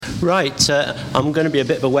Right, I'm going to be a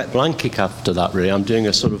bit of a wet blanket after that, really. I'm doing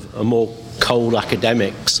a sort of a more cold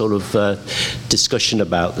academic sort of discussion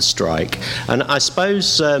about the strike. And I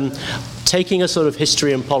suppose taking a sort of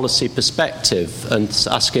history and policy perspective and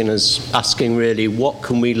asking really what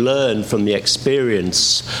can we learn from the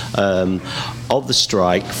experience of the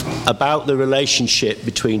strike about the relationship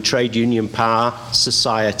between trade union power,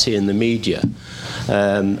 society and the media.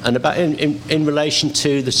 And about in relation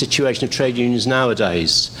to the situation of trade unions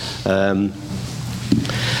nowadays.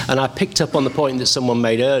 And I picked up on the point that someone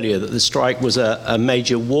made earlier that the strike was a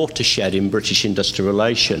major watershed in British industrial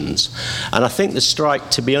relations. And I think the strike,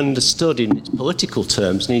 to be understood in its political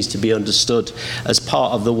terms, needs to be understood as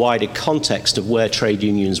part of the wider context of where trade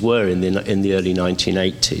unions were in the early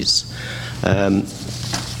 1980s.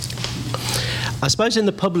 I suppose in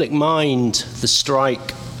the public mind, the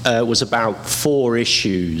strike was about four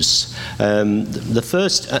issues. The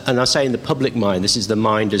first, and I say in the public mind, this is the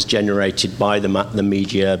mind as generated by the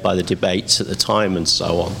media, by the debates at the time and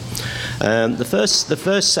so on. The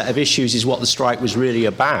first set of issues is what the strike was really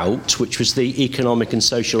about, which was the economic and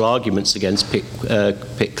social arguments against pit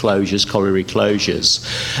closures, colliery closures.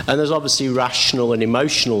 And there's obviously rational and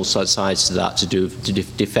emotional sides to that, to do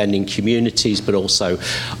with defending communities, but also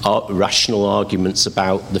rational arguments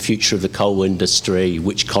about the future of the coal industry,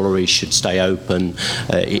 which collieries should stay open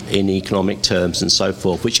in economic terms and so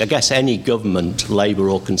forth, which I guess any government, Labour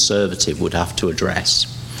or Conservative, would have to address.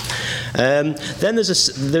 Then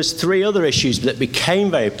there's three other issues that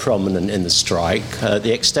became very prominent in the strike: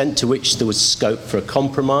 the extent to which there was scope for a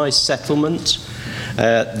compromise settlement,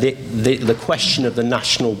 the question of the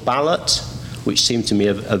national ballot, which seemed to me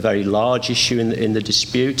a very large issue in the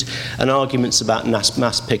dispute, and arguments about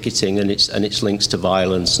mass picketing and its links to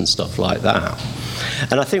violence and stuff like that.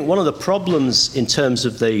 And I think one of the problems in terms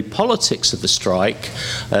of the politics of the strike,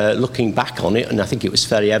 looking back on it, and I think it was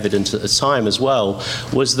fairly evident at the time as well,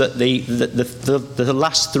 was that the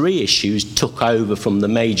last three issues took over from the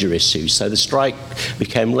major issues. So the strike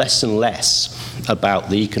became less and less about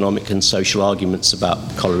the economic and social arguments about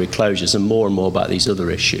colliery closures and more about these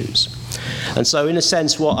other issues. And so, in a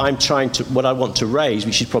sense, what I want to raise,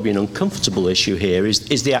 which is probably an uncomfortable issue here,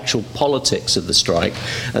 is the actual politics of the strike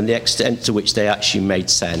and the extent to which they actually made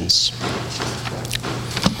sense.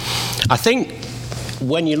 I think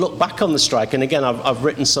when you look back on the strike, and again, I've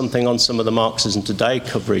written something on some of the Marxism Today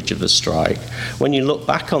coverage of the strike. When you look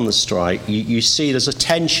back on the strike, you see there's a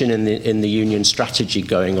tension in the union strategy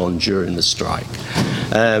going on during the strike.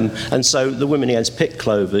 And so the Women Against Pit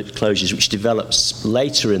Closures, which develops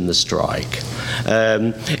later in the strike,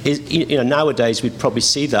 nowadays we'd probably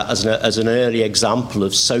see that as an early example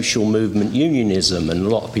of social movement unionism, and a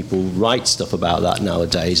lot of people write stuff about that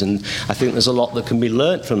nowadays. And I think there's a lot that can be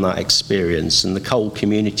learnt from that experience, and the Coal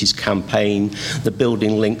Communities campaign, the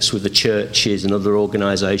building links with the churches and other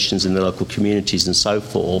organisations in the local communities and so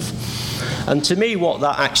forth. And to me, what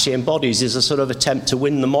that actually embodies is a sort of attempt to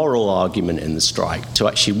win the moral argument in the strike, to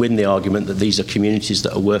actually win the argument that these are communities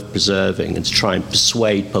that are worth preserving, and to try and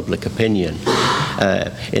persuade public opinion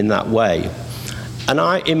in that way. And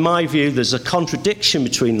in my view, there's a contradiction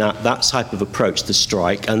between that type of approach to the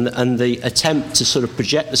strike and the attempt to sort of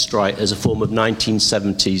project the strike as a form of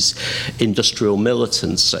 1970s industrial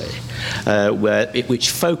militancy,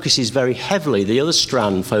 which focuses very heavily, the other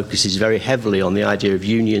strand focuses very heavily on the idea of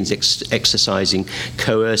unions exercising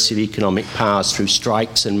coercive economic powers through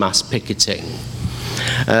strikes and mass picketing.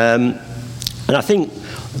 And I think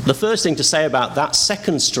the first thing to say about that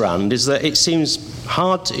second strand is that it seems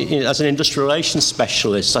hard, as an industrial relations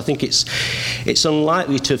specialist, I think it's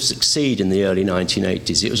unlikely to have succeeded in the early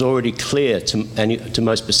 1980s. It was already clear to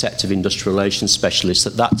most perceptive industrial relations specialists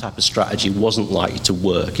that type of strategy wasn't likely to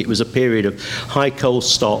work. It was a period of high coal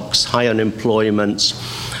stocks, high unemployment.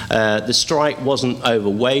 The strike wasn't over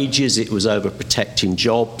wages, it was over protecting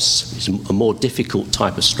jobs. It's a more difficult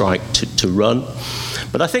type of strike to run.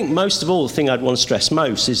 But I think most of all, the thing I'd want to stress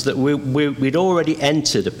most is that we'd already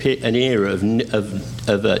entered an era of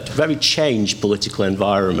a very changed political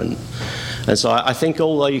environment. And so I think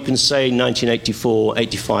although you can say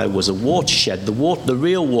 1984-85 was a watershed, the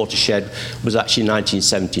real watershed was actually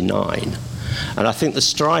 1979. And I think the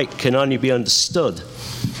strike can only be understood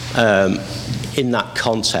in that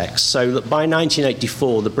context. So that by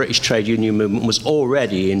 1984, the British trade union movement was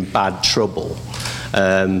already in bad trouble,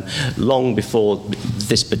 long before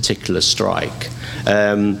this particular strike.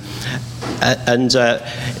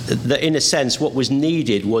 that in a sense what was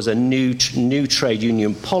needed was a new trade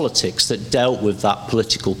union politics that dealt with that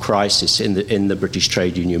political crisis in the British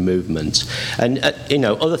trade union movement. And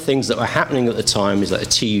other things that were happening at the time is like a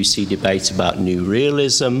TUC debate about new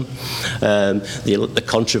realism, the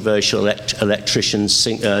controversial electricians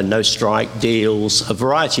no strike deals, a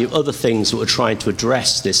variety of other things that were trying to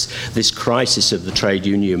address this crisis of the trade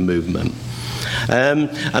union movement.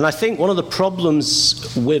 And I think one of the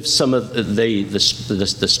problems with some of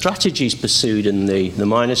the strategies pursued in the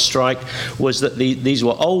miners' strike was that these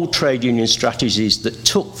were old trade union strategies that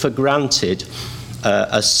took for granted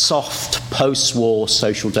a soft post-war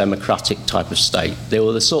social democratic type of state. They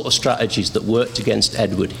were the sort of strategies that worked against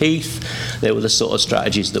Edward Heath. They were the sort of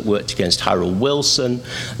strategies that worked against Harold Wilson.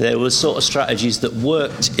 They were the sort of strategies that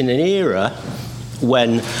worked in an era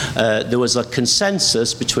when there was a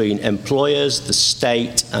consensus between employers, the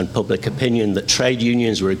state, and public opinion that trade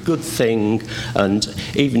unions were a good thing, and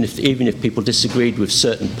even if people disagreed with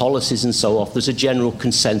certain policies and so on, there's a general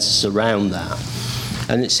consensus around that.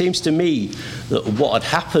 And it seems to me that what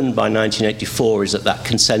had happened by 1984 is that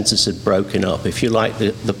consensus had broken up, if you like,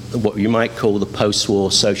 what you might call the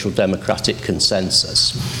post-war social democratic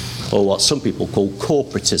consensus, or what some people call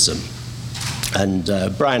corporatism. And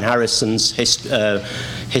Brian Harrison's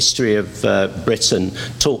history of Britain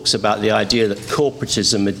talks about the idea that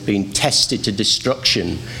corporatism had been tested to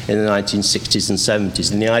destruction in the 1960s and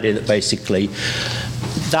 70s, and the idea that basically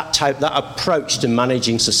that approach to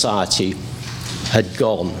managing society had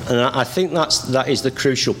gone. And I think that is the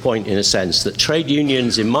crucial point, in a sense, that trade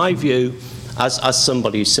unions, in my view, as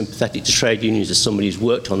somebody who's sympathetic to trade unions, as somebody who's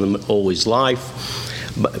worked on them all his life,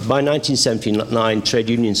 by 1979, trade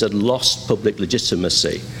unions had lost public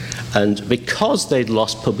legitimacy. And because they'd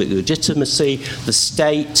lost public legitimacy, the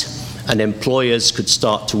state and employers could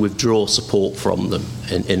start to withdraw support from them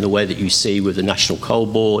in the way that you see with the National Coal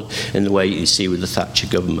Board, in the way you see with the Thatcher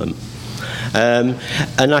government.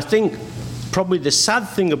 And I think probably the sad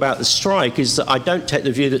thing about the strike is that I don't take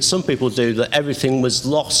the view that some people do, that everything was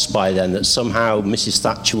lost by then, that somehow Mrs.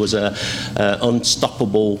 Thatcher was an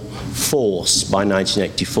unstoppable force by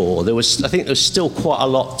 1984. I think there was still quite a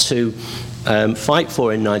lot to fight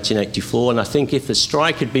for in 1984, and I think if the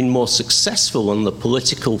strike had been more successful on the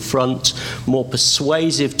political front, more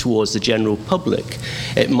persuasive towards the general public,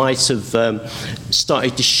 it might have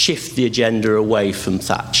started to shift the agenda away from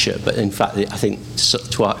Thatcher. But in fact, I think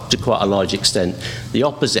to quite a large extent, the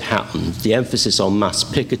opposite happened. The emphasis on mass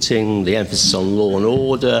picketing, the emphasis on law and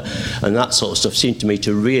order, and that sort of stuff seemed to me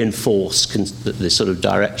to reinforce the sort of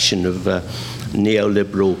direction of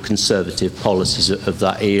neoliberal conservative policies of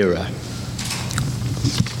that era.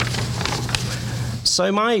 So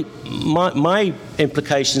my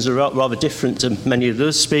implications are rather different to many of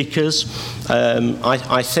those speakers.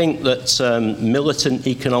 I think that militant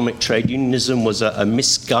economic trade unionism was a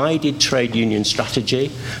misguided trade union strategy.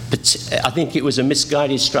 But I think it was a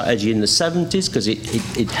misguided strategy in the 70s because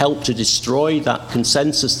it helped to destroy that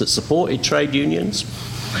consensus that supported trade unions.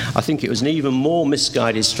 I think it was an even more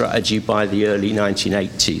misguided strategy by the early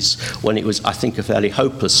 1980s, when it was, I think, a fairly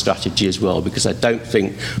hopeless strategy as well, because I don't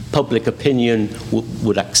think public opinion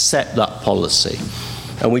would accept that policy.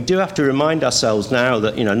 And we do have to remind ourselves now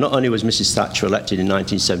that, not only was Mrs. Thatcher elected in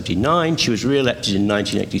 1979, she was re-elected in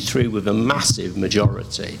 1983 with a massive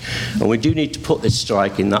majority. And we do need to put this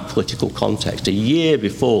strike in that political context. A year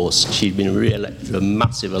before, she'd been re-elected with a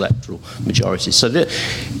massive electoral majority. So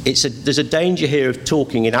there's a danger here of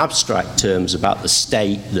talking in abstract terms about the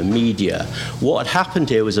state, the media. What had happened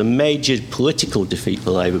here was a major political defeat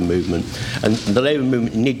for the Labour movement, and the Labour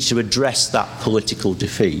movement needed to address that political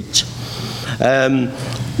defeat.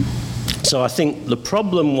 So I think the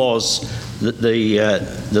problem was that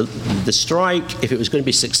the strike, if it was going to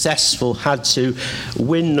be successful, had to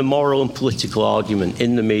win the moral and political argument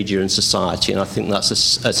in the media and society, and I think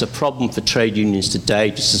that's a problem for trade unions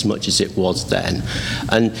today just as much as it was then.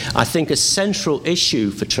 And I think a central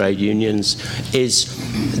issue for trade unions is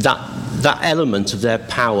that element of their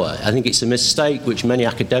power. I think it's a mistake which many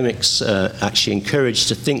academics actually encourage,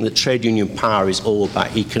 to think that trade union power is all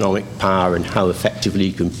about economic power and how effectively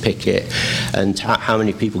you can pick it and how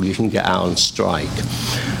many people you can get out on strike.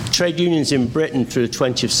 Trade unions in Britain through the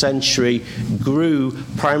 20th century grew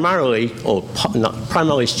primarily, or not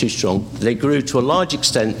primarily is too strong, they grew to a large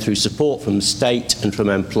extent through support from the state and from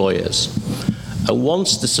employers. And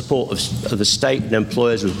once the support of the state and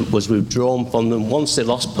employers was withdrawn from them, once they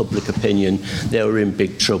lost public opinion, they were in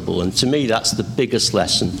big trouble. And to me, that's the biggest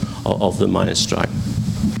lesson of the miners' strike.